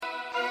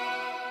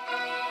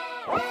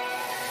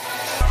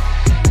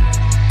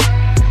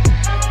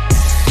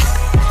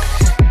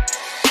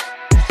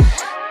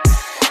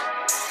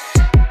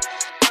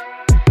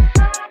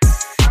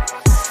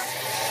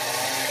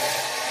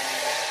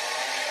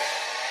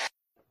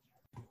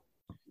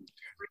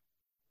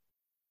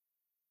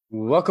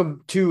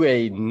Welcome to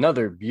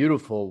another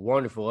beautiful,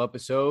 wonderful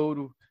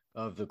episode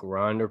of the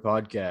Grinder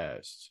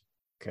Podcast.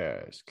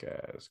 Cast.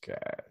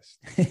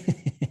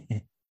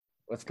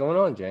 What's going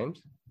on,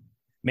 James?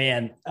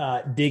 Man,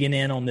 digging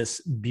in on this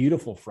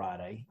beautiful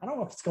Friday. I don't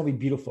know if it's going to be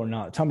beautiful or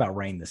not. I'm talking about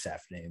rain this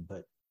afternoon,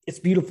 but it's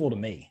beautiful to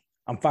me.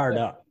 I'm fired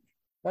up.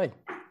 Hey,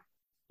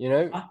 you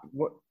know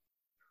what?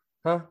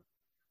 Huh?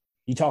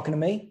 You talking to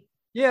me?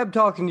 Yeah, I'm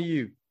talking to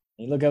you.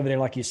 You look over there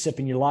like you're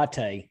sipping your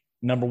latte.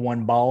 Number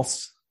one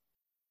boss.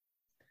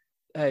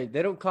 Hey,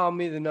 they don't call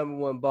me the number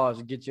one boss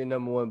and get you a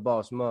number one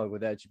boss mug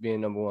without you being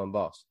number one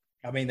boss.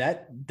 I mean,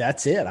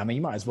 that's it. I mean,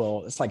 you might as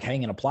well. It's like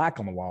hanging a plaque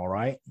on the wall,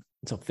 right?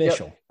 It's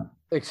official. Yep.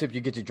 Except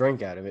you get to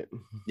drink out of it.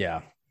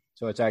 Yeah.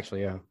 So it's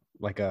actually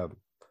like a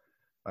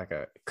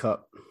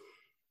cup,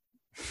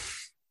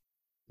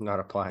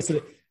 not a plaque.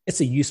 It's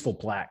a useful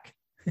plaque.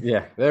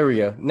 Yeah, there we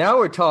go. Now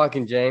we're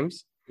talking,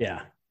 James.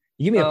 Yeah.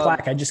 You give me a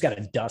plaque, I just got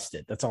to dust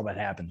it. That's all that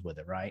happens with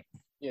it, right?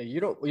 Yeah, you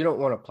don't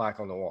want a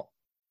plaque on the wall.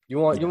 You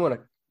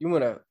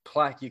want a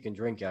plaque you can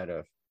drink out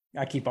of.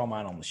 I keep all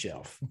mine on the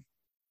shelf.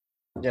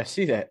 Yeah,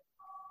 see that?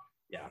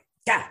 Yeah.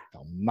 God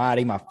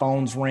almighty, my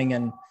phone's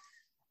ringing.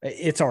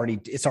 It's already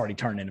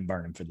turning and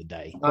burning for the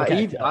day.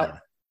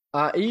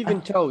 I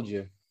even told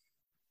you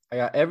I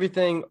got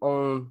everything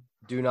on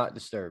Do Not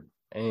Disturb.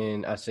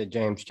 And I said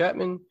James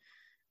Chapman,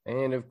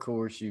 and of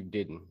course you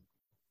didn't.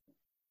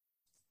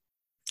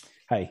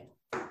 Hey.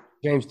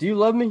 James, do you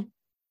love me?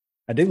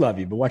 I do love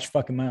you, but watch your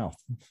fucking mouth.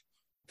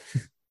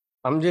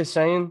 I'm just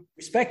saying.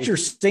 Respect your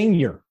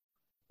senior.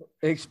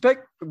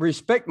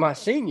 Respect my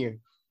senior.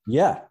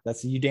 Yeah,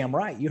 that's you damn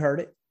right. You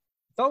heard it.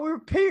 Thought we were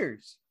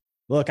peers.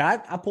 Look, I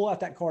pull out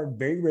that card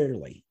very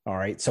rarely. All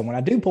right. So when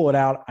I do pull it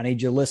out, I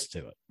need you to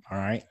listen to it. All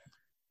right.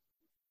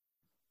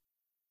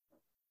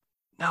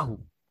 No.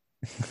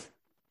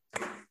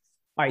 All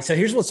right. So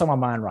here's what's on my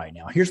mind right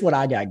now. Here's what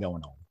I got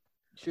going on.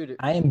 Shoot it.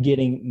 I am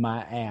getting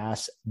my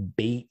ass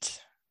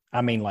beat.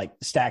 I mean, like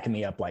stacking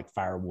me up like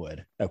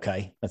firewood.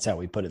 Okay. That's how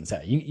we put it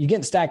inside. You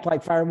getting stacked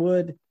like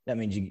firewood. That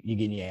means you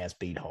getting your ass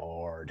beat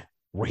hard,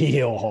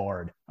 real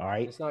hard. All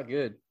right. It's not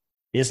good.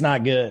 It's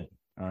not good.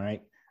 All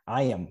right.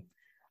 I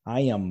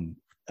am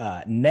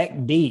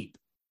neck deep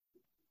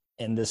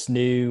in this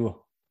new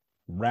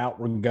route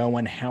we're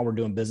going, how we're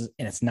doing business,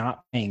 and it's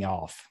not paying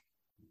off.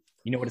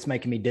 You know what it's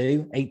making me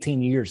do?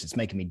 18 years. It's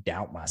making me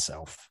doubt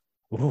myself.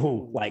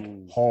 Ooh, like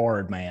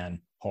hard,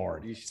 man.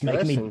 Hard. It's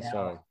making me doubt.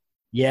 Son.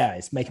 Yeah,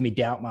 it's making me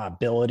doubt my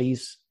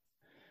abilities.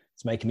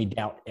 It's making me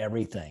doubt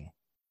everything,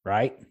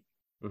 right?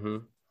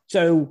 Mm-hmm.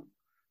 So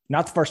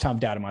not the first time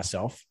I've doubted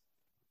myself.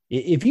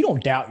 If you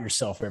don't doubt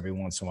yourself every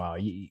once in a while,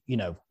 you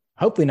know,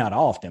 hopefully not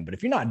often, but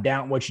if you're not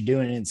doubting what you're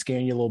doing and it's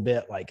scaring you a little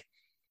bit, like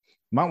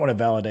you might want to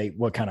validate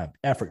what kind of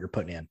effort you're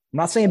putting in. I'm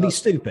not saying be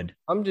stupid.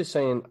 I'm just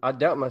saying I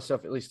doubt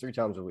myself at least 3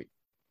 times a week.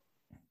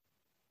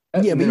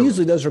 But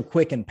usually those are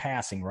quick and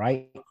passing,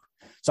 right?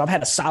 So I've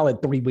had a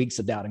solid 3 weeks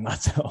of doubting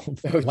myself,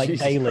 like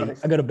Jesus daily.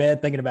 Christ. I go to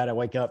bed thinking about it,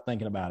 wake up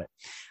thinking about it.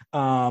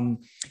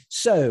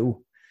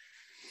 So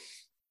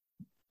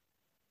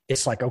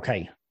it's like,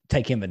 okay,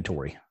 take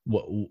inventory.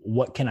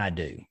 What can I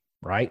do,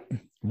 right?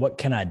 What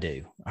can I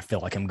do? I feel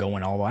like I'm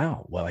going all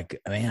out. Well,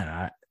 like,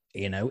 man,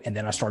 and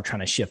then I start trying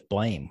to shift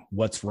blame.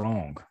 What's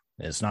wrong?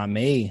 It's not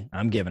me.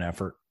 I'm giving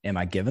effort. Am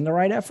I giving the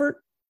right effort?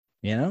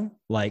 You know,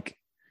 like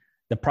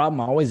the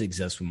problem always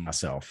exists with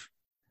myself,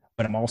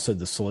 but I'm also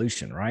the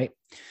solution, right?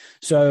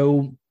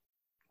 So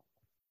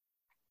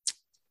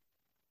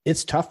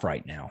it's tough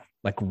right now,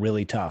 like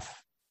really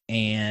tough.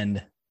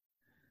 And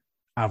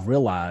I've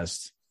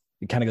realized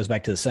it kind of goes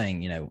back to the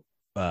saying, you know,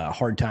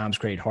 hard times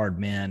create hard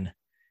men,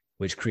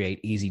 which create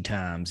easy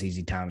times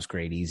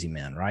create easy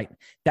men, right?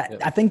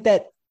 I think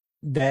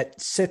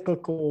that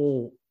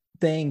cyclical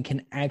thing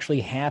can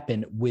actually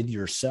happen with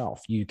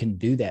yourself. You can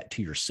do that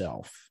to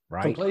yourself,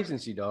 right?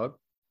 Complacency, dog.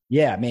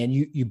 Yeah, man,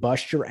 you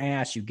bust your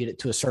ass, you get it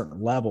to a certain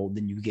level,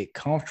 then you get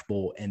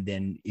comfortable. And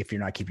then if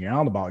you're not keeping your eye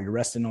on the ball, you're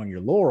resting on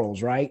your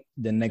laurels, right?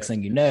 Then next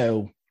thing you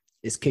know,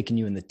 it's kicking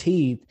you in the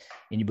teeth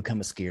and you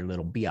become a scared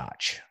little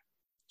biatch.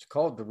 It's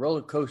called the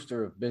roller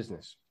coaster of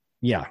business.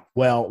 Yeah.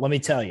 Well, let me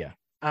tell you,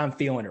 I'm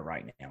feeling it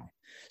right now.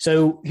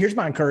 So here's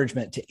my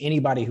encouragement to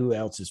anybody who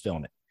else is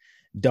feeling it.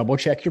 Double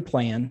check your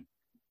plan.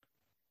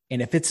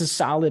 And if it's a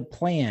solid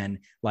plan,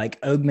 like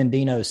Og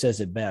Mandino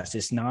says it best,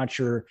 it's not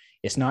your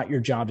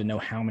job to know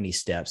how many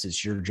steps.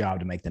 It's your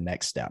job to make the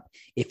next step.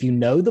 If you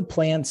know the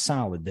plan's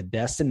solid, the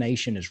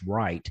destination is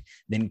right,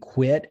 then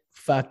quit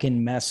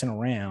fucking messing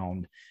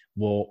around.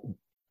 Well,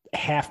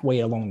 halfway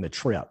along the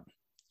trip,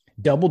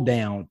 double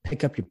down,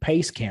 pick up your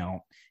pace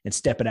count and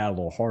step it out a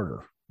little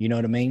harder. You know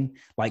what I mean?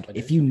 Like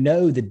if you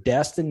know the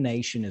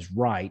destination is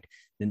right,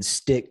 then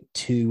stick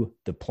to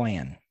the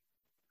plan.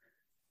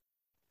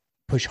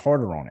 Push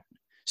harder on it.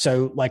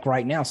 So like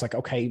right now, it's like,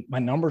 okay, my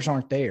numbers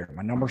aren't there.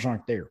 My numbers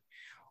aren't there.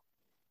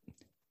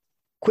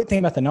 Quit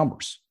thinking about the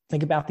numbers.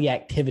 Think about the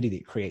activity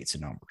that creates the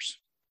numbers.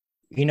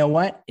 You know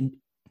what? And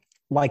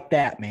like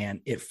that, man,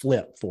 it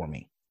flipped for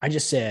me. I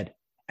just said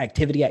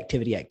activity,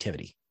 activity,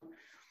 activity.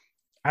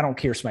 I don't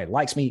care if somebody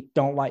likes me,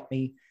 don't like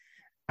me.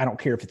 I don't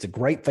care if it's a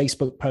great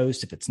Facebook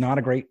post, if it's not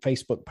a great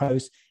Facebook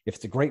post, if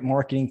it's a great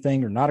marketing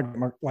thing or not,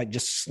 like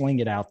just sling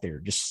it out there,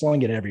 just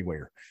sling it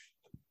everywhere.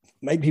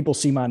 Make people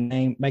see my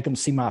name, make them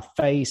see my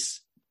face,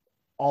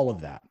 all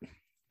of that.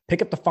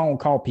 Pick up the phone,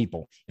 call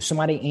people. If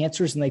somebody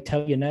answers and they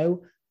tell you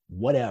no,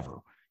 whatever,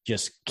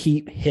 just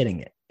keep hitting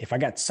it. If I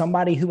got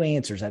somebody who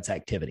answers, that's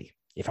activity.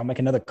 If I make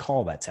another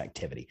call, that's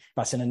activity. If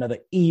I send another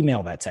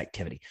email, that's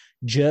activity.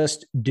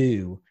 Just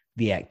do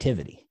the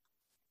activity.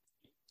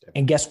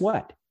 And guess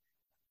what?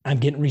 I'm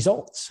getting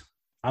results.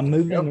 I'm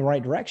moving in the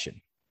right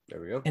direction. There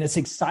we go. And it's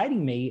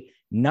exciting me,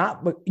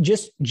 not but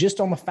just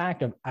on the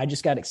fact of I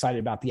just got excited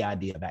about the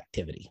idea of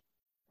activity.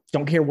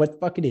 Don't care what the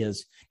fuck it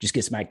is, just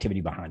get some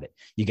activity behind it.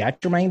 You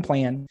got your main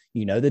plan,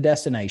 you know the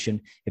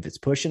destination. If it's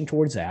pushing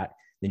towards that,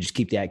 then just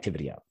keep the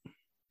activity up.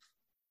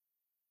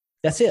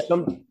 That's it.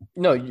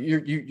 No,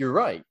 you're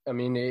right. I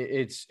mean,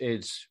 it's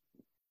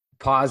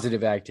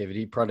positive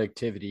activity,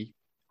 productivity.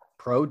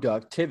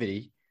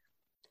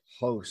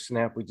 Oh,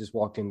 snap, we just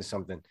walked into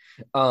something.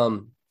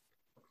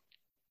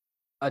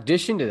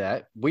 Addition to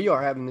that, we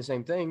are having the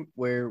same thing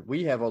where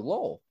we have a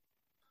lull,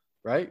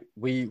 right?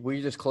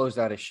 We just closed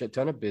out a shit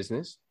ton of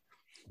business.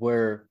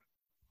 We're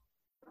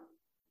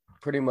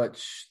pretty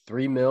much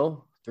 3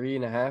 mil,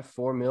 3.5,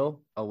 4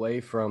 mil away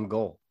from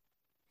goal.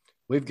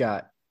 We've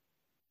got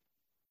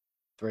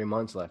 3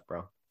 months left,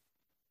 bro.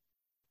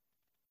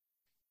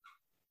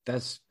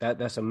 That's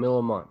 $1 million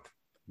a month,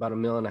 about $1.5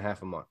 million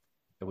a month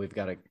that we've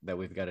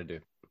got to do.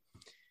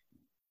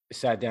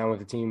 Sat down with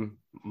the team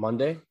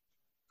Monday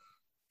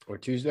or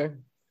Tuesday,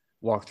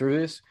 walked through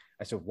this.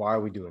 I said, why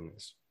are we doing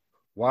this?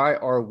 Why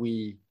are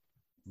we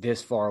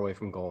this far away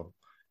from goal?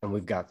 And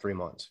we've got 3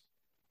 months,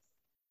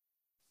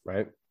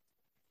 right?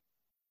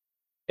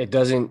 It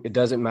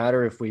doesn't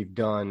matter if we've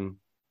done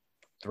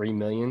 3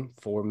 million,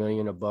 4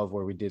 million above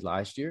where we did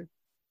last year.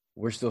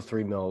 We're still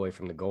 3 mil away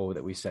from the goal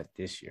that we set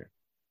this year,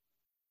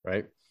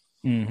 right?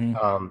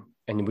 Mm-hmm.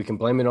 And we can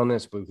blame it on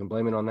this, but we can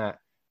blame it on that.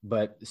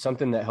 But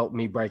something that helped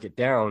me break it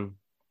down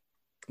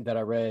that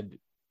I read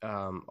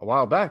a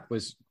while back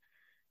was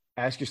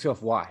ask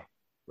yourself why,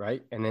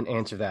 right? And then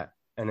answer that.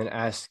 And then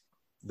ask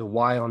the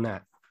why on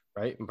that,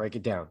 right? And break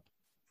it down.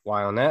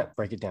 Why on that,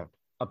 break it down.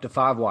 Up to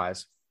 5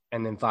 whys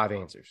and then 5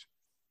 answers.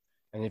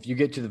 And if you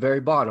get to the very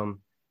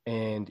bottom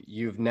and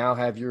you've now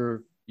have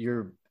your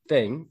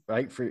thing,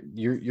 right? For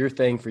your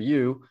thing for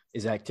you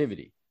is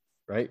activity,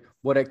 right?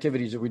 What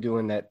activities are we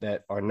doing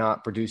that are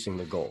not producing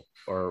the goal?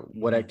 Or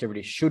what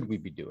activities should we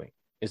be doing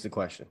is the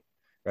question,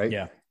 right?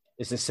 Yeah.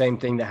 It's the same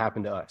thing that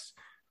happened to us.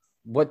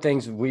 What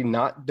things have we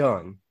not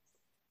done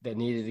that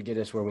needed to get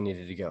us where we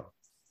needed to go,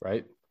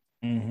 right?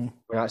 Mm-hmm.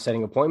 We're not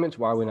setting appointments.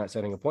 Why are we not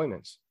setting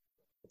appointments?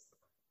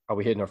 Are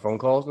we hitting our phone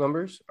calls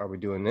numbers? Are we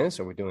doing this?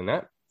 Are we doing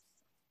that?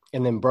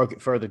 And then broke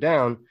it further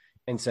down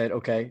and said,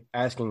 okay,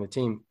 asking the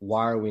team,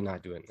 why are we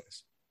not doing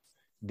this?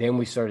 Then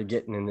we started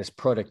getting in this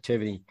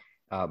productivity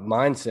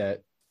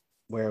mindset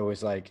where it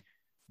was like,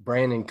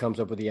 Brandon comes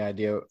up with the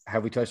idea,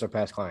 have we touched our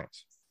past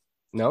clients?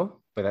 No,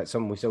 but that's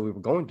something we said we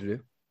were going to do.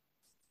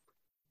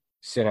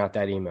 Send out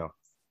that email.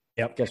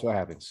 Yep. Guess what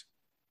happens?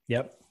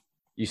 Yep.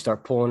 You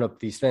start pulling up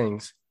these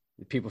things.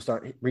 People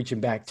start reaching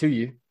back to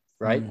you,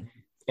 right? Mm.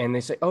 And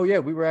they say, oh, yeah,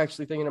 we were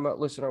actually thinking about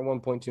listing our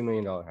 $1.2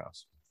 million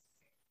house.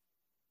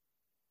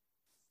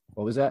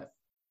 What was that?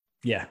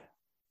 Yeah.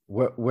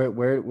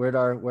 Where'd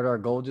our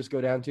goal just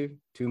go down to?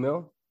 2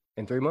 mil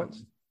in 3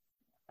 months?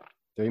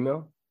 3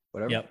 mil?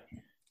 Whatever. Yep.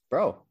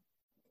 Bro.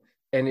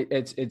 And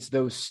it's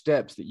those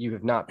steps that you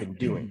have not been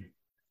doing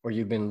or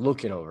you've been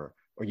looking over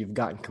or you've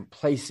gotten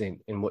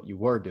complacent in what you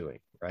were doing,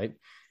 right?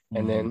 Mm-hmm.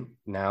 And then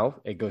now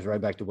it goes right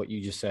back to what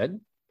you just said.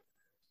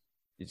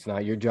 It's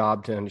not your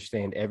job to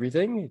understand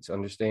everything. It's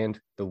understand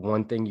the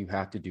one thing you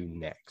have to do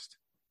next.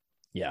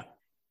 Yeah.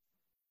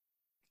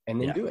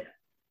 And then do it.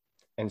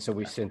 And so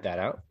we sent that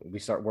out. We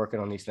start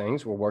working on these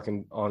things. We're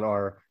working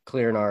on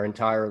clearing our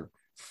entire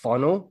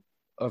funnel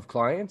of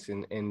clients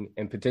and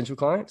potential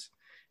clients.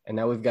 And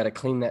now we've got to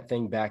clean that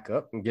thing back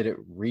up and get it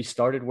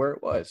restarted where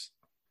it was.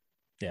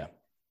 Yeah.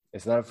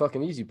 It's not a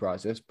fucking easy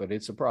process, but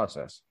it's a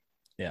process.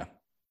 Yeah.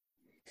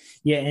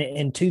 Yeah.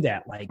 And to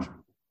that, like,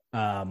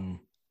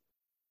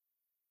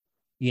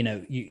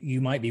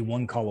 you might be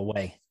one call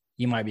away.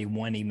 You might be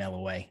one email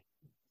away.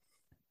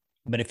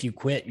 But if you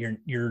quit,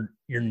 you're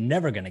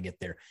never going to get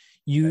there.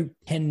 You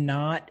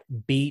cannot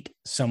beat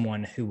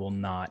someone who will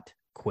not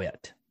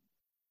quit.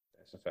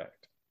 That's a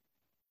fact.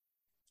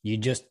 You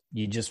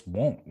just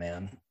won't,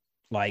 man.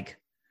 Like,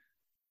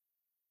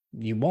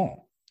 you won't.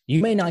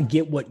 You may not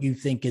get what you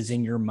think is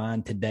in your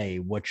mind today,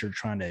 what you're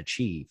trying to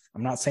achieve.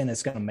 I'm not saying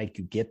that's going to make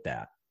you get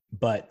that,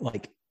 but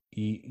like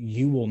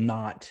you will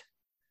not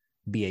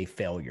be a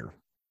failure.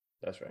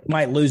 That's right. You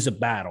might lose a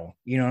battle,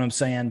 you know what I'm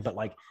saying? But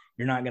like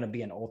You're not going to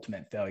be an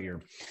ultimate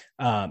failure.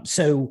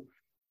 So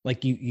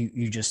like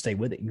you just stay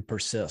with it. You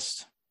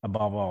persist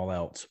above all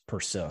else,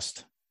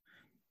 persist.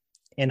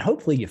 And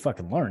hopefully you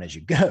fucking learn as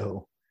you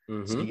go.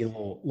 So you get a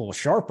little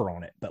sharper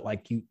on it, but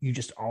like you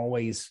just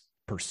always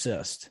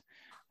persist.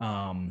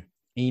 And,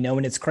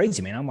 and it's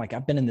crazy, man. I'm like,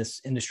 I've been in this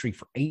industry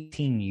for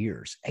 18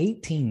 years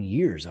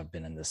I've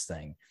been in this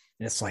thing.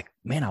 And it's like,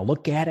 man, I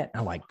look at it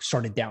and I like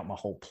started doubting my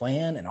whole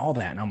plan and all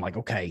that. And I'm like,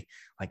 okay,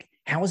 like,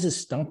 how is this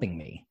stumping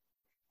me?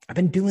 I've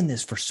been doing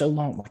this for so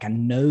long. Like, I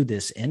know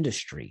this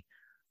industry.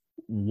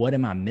 What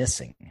am I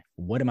missing?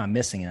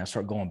 And I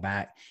start going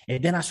back.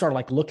 And then I started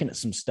like looking at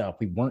some stuff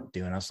we weren't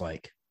doing. I was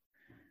like,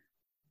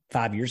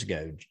 5 years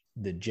ago,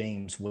 that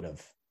James would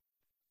have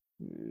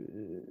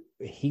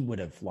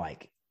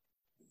like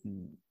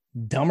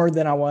dumber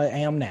than I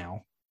am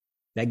now.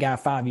 That guy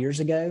 5 years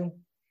ago,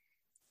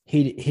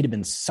 he'd have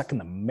been sucking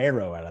the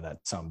marrow out of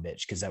that son of a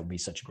bitch, because that would be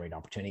such a great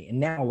opportunity. And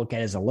now I look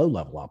at it as a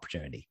low-level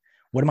opportunity.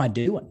 What am I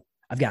doing?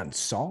 I've gotten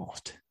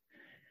soft.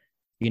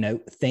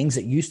 Things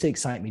that used to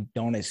excite me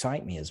don't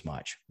excite me as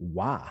much.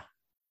 Why?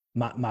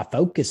 My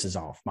focus is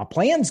off. My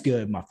plan's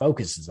good. My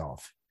focus is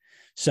off.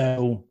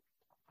 So,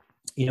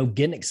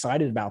 getting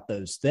excited about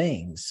those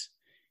things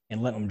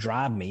and letting them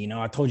drive me.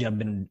 I told you I've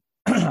been,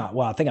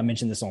 well, I think I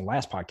mentioned this on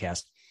last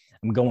podcast.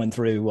 I'm going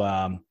through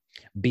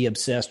Be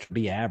Obsessed,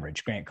 Be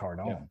Average, Grant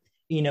Cardone.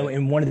 Yeah.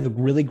 And one of the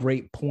really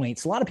great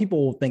points, a lot of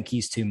people think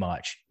he's too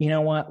much. You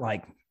know what?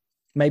 Like,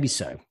 maybe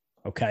so.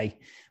 Okay.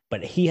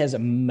 But he has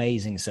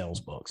amazing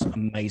sales books.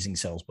 And,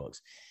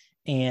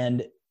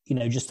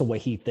 just the way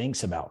he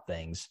thinks about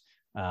things.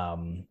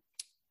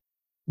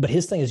 But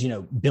his thing is,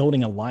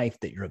 building a life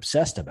that you're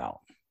obsessed about.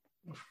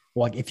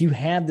 Like, if you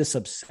have this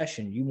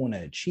obsession you want to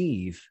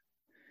achieve,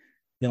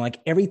 then like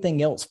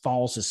everything else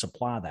falls to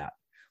supply that.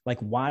 Like,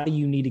 why do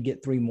you need to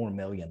get 3 more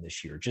million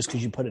this year? Just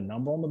because you put a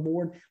number on the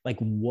board? Like,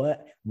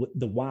 what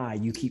the why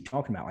you keep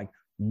talking about? Like,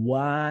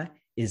 why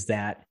is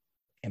that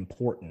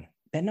important?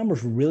 That number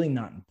is really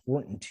not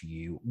important to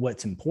you.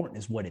 What's important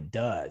is what it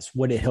does,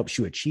 what it helps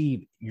you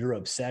achieve, your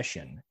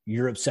obsession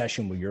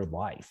with your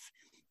life.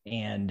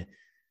 And,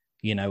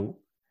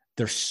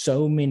 there's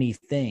so many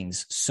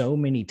things, so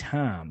many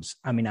times.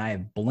 I mean, I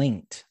have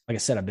blinked. Like I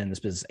said, I've been in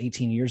this business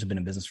 18 years. I've been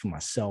in business for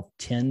myself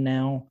 10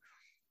 now.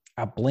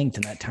 I blinked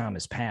and that time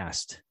has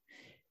passed.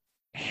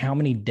 How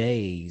many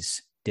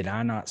days did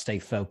I not stay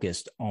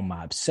focused on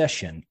my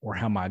obsession, or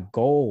how my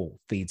goal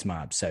feeds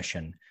my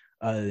obsession,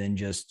 other than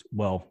just,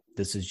 well,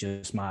 this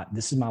is my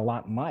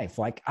lot in life.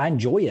 Like, I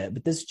enjoy it,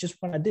 but this is just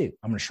what I do.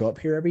 I'm going to show up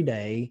here every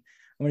day.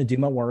 I'm going to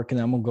do my work, and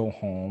then I'm going to go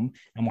home.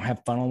 I'm going to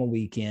have fun on the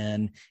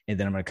weekend, and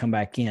then I'm going to come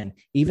back in.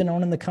 Even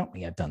on in the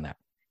company, I've done that.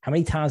 How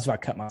many times have I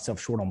cut myself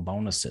short on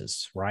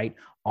bonuses, right?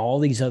 All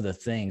these other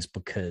things,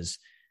 because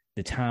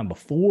the time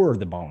before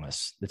the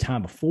bonus, the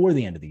time before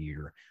the end of the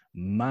year,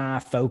 my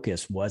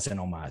focus wasn't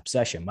on my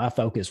obsession. My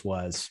focus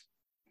was,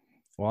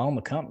 well, I'm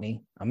the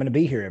company. I'm going to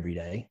be here every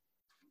day.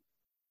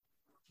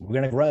 We're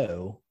going to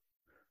grow.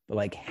 But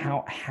like,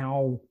 how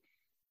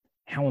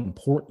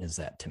important is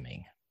that to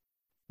me?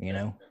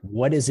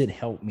 What does it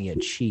help me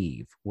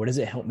achieve? What does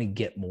it help me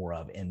get more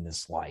of in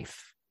this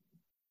life?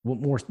 What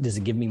more does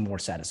it give me more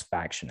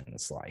satisfaction in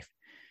this life?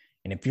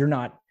 And if you're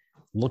not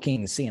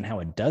looking and seeing how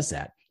it does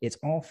that, it's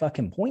all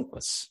fucking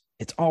pointless.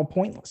 It's all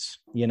pointless,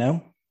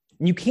 And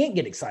you can't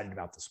get excited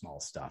about the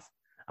small stuff.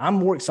 I'm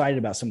more excited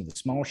about some of the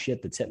small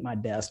shit that's hit my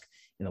desk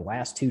in the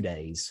last 2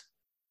 days.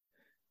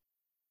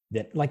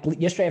 That, like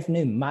yesterday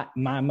afternoon,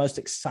 my most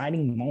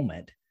exciting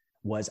moment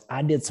was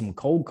I did some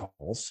cold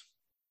calls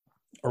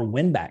or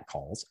win back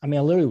calls. I mean,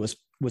 I literally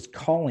was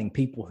calling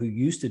people who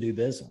used to do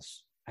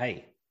business.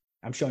 Hey,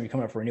 I'm showing you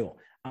coming up for renewal.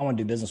 I want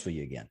to do business with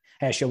you again.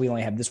 Hey, we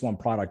only have this one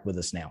product with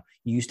us now.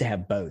 You used to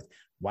have both.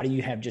 Why do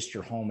you have just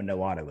your home and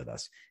no auto with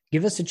us?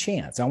 Give us a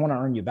chance. I want to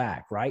earn you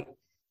back, right?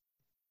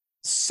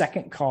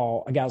 Second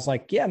call, a guy was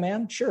like, yeah,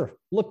 man, sure.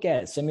 Look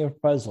at it. Send me a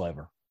proposal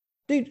over.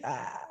 Dude,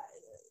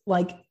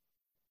 like,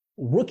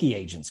 rookie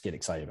agents get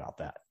excited about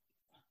that.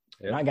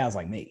 Yep. Not guys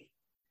like me.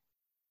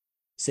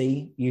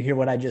 See, you hear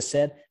what I just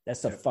said?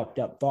 That's a fucked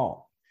up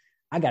thought.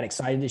 I got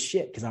excited as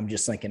shit because I'm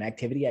just thinking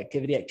activity.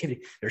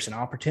 There's an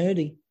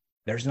opportunity.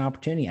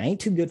 I ain't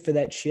too good for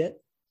that shit.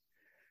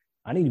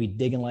 I need to be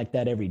digging like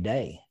that every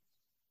day.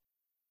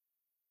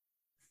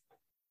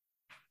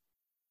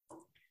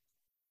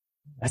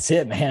 That's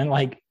it, man.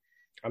 Like,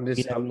 I'm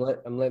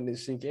letting it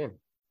sink in.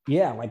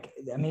 Yeah. Like,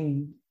 I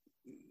mean,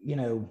 I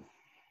don't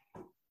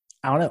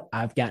know.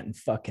 I've gotten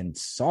fucking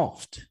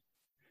soft,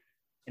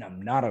 and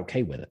I'm not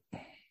okay with it.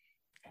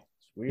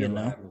 It's weird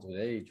what happens with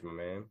age, my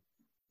man.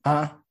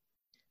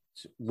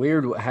 It's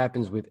weird what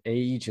happens with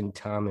age and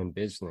time in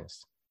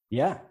business.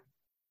 Yeah.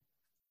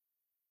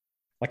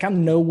 Like,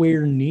 I'm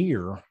nowhere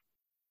near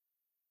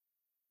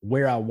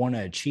where I want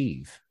to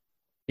achieve.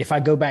 If I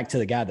go back to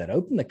the guy that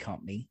opened the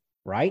company,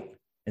 right,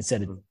 and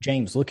said,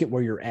 James, look at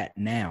where you're at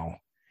now,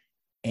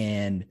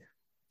 and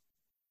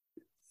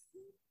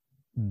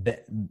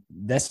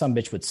that some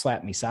bitch would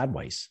slap me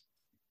sideways.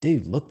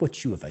 Dude, look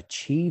what you have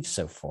achieved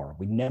so far.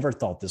 We never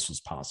thought this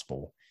was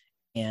possible.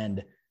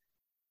 and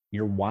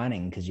you're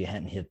whining because you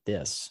hadn't hit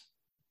this.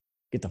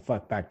 Get the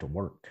fuck back to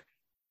work.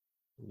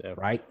 Yeah.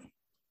 Right?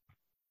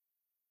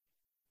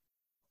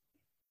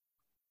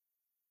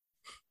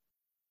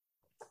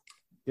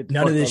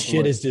 None of this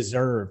shit is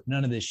deserved.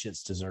 None of this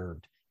shit's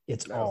deserved.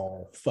 It's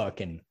all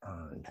fucking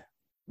earned.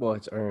 Well,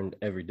 it's earned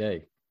every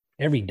day.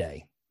 Every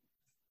day.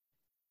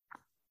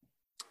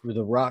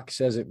 The Rock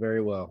says it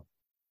very well.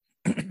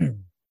 You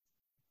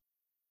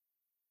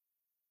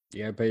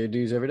gotta pay your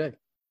dues every day.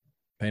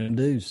 Paying them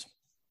dues.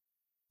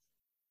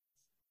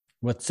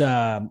 What's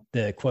the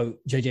quote?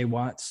 JJ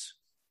Watts: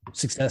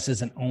 "Success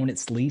isn't on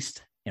its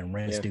least, and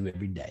rent's due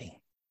every day."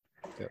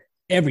 Yep.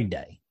 Every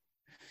day.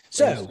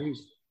 So,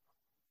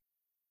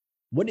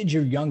 what did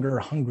your younger,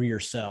 hungrier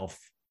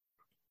self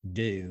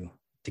do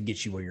to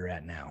get you where you're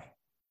at now?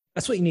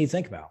 That's what you need to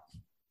think about.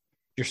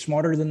 You're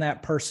smarter than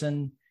that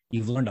person.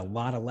 You've learned a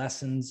lot of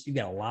lessons. You've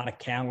got a lot of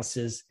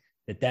calluses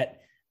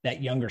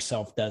that younger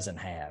self doesn't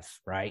have,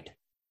 right?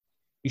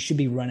 You should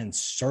be running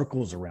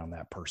circles around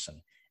that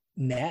person.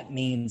 And that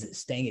means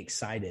staying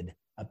excited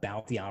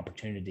about the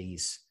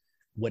opportunities,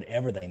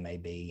 whatever they may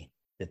be,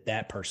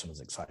 that person was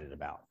excited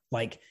about.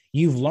 Like,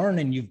 you've learned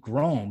and you've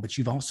grown, but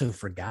you've also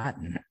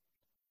forgotten.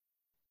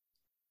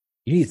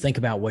 You need to think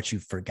about what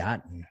you've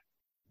forgotten,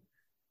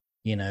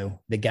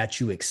 that got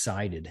you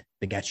excited,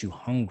 that got you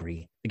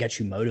hungry, that got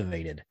you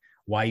motivated,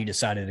 why you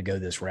decided to go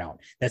this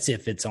route. That's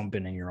if it's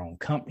opening your own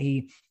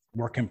company,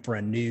 working for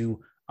a new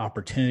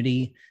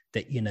opportunity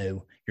that,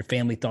 your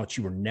family thought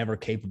you were never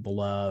capable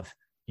of.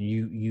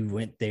 You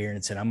went there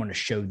and said, I'm going to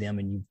show them,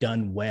 and you've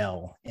done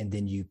well. And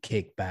then you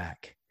kick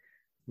back.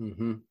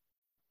 Mm-hmm.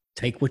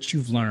 Take what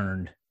you've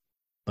learned,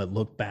 but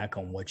look back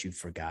on what you've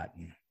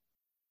forgotten.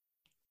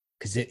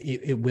 Because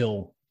it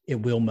will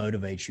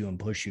motivate you and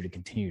push you to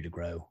continue to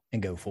grow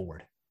and go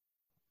forward.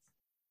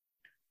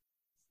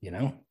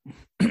 Yeah.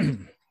 It's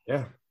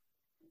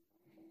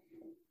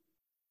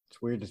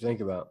weird to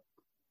think about.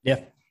 Yeah.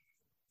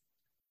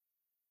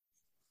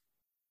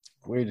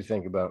 Weird to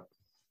think about.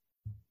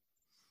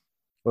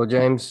 Well,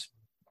 James,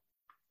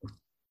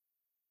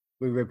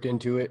 we ripped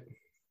into it.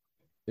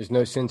 There's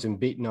no sense in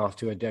beating off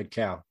to a dead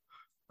cow.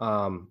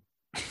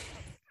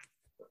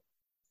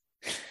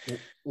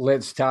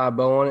 Let's tie a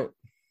bow on it.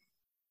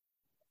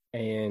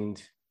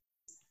 And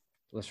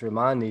let's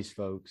remind these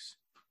folks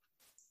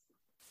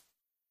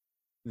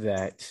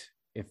that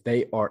if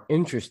they are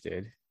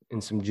interested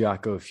in some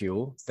Jocko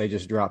fuel, they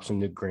just drop some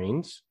new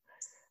greens.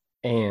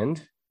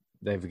 And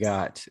they've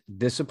got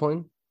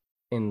discipline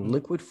in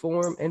liquid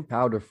form and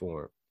powder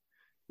form.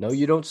 No,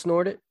 you don't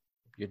snort it,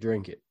 you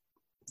drink it.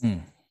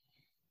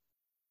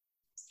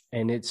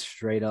 And it's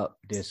straight up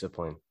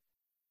discipline.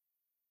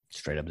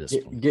 Straight up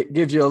discipline.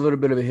 Gives you a little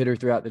bit of a hitter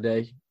throughout the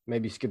day.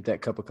 Maybe skip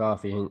that cup of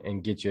coffee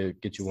and get you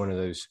one of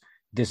those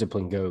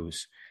discipline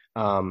goes.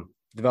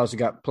 They've also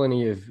got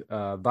plenty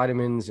of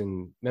vitamins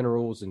and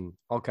minerals and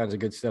all kinds of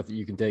good stuff that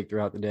you can take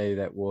throughout the day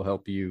that will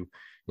help you,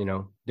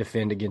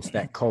 defend against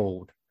that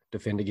cold,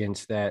 defend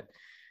against that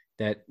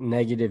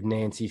negative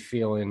Nancy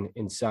feeling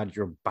inside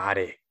your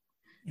body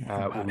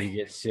when you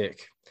get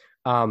sick.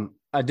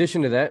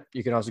 Addition to that,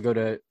 you can also go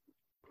to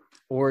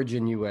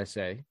Origin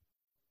USA,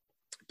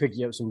 pick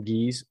you up some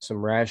gis, some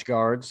rash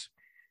guards.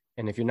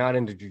 And if you're not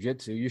into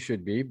jiu-jitsu, you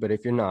should be. But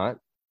if you're not,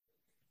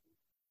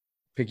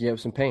 pick you up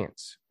some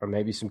pants or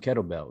maybe some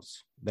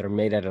kettlebells that are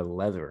made out of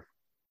leather.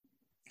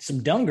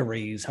 Some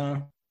dungarees, huh?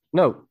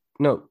 No,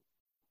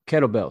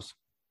 kettlebells.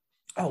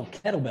 Oh,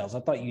 kettlebells. I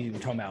thought you were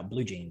talking about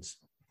blue jeans.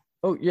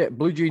 Oh, yeah,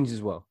 blue jeans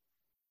as well.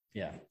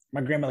 Yeah.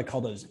 My grandmother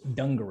called those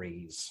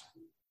dungarees.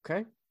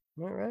 Okay.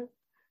 All right.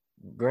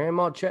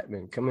 Grandma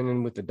Chapman coming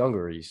in with the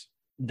dungarees.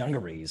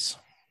 Dungarees.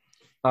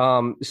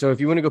 So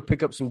if you want to go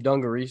pick up some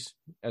dungarees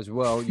as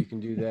well, you can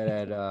do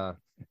that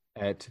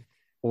at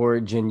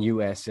Origin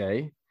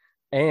USA.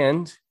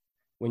 And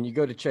when you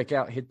go to check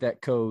out, hit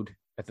that code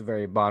at the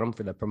very bottom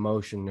for the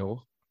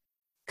promotional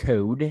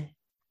code,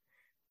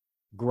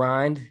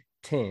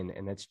 GRIND10,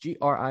 and that's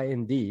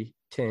GRIND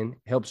 10,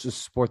 helps us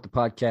support the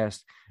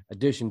podcast.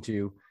 Addition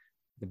to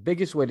the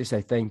biggest way to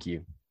say thank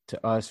you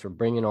to us for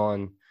bringing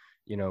on,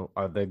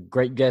 the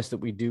great guests that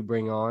we do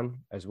bring on,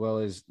 as well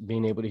as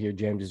being able to hear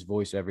James's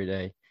voice every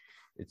day.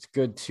 It's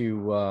good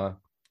to,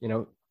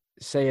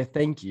 say a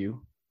thank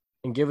you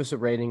and give us a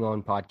rating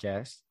on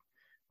podcast,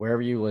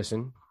 wherever you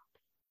listen,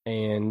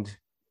 and,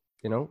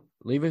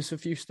 leave us a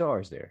few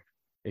stars there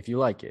if you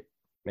like it.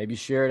 Maybe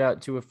share it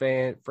out to a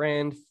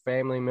friend,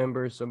 family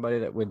member, somebody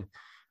that would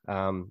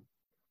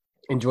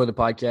enjoy the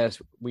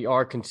podcast. We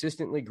are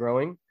consistently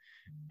growing,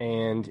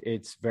 and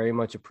it's very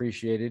much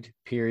appreciated,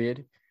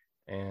 period.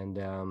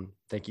 And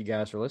thank you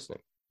guys for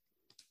listening.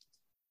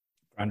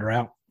 Grinder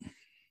out.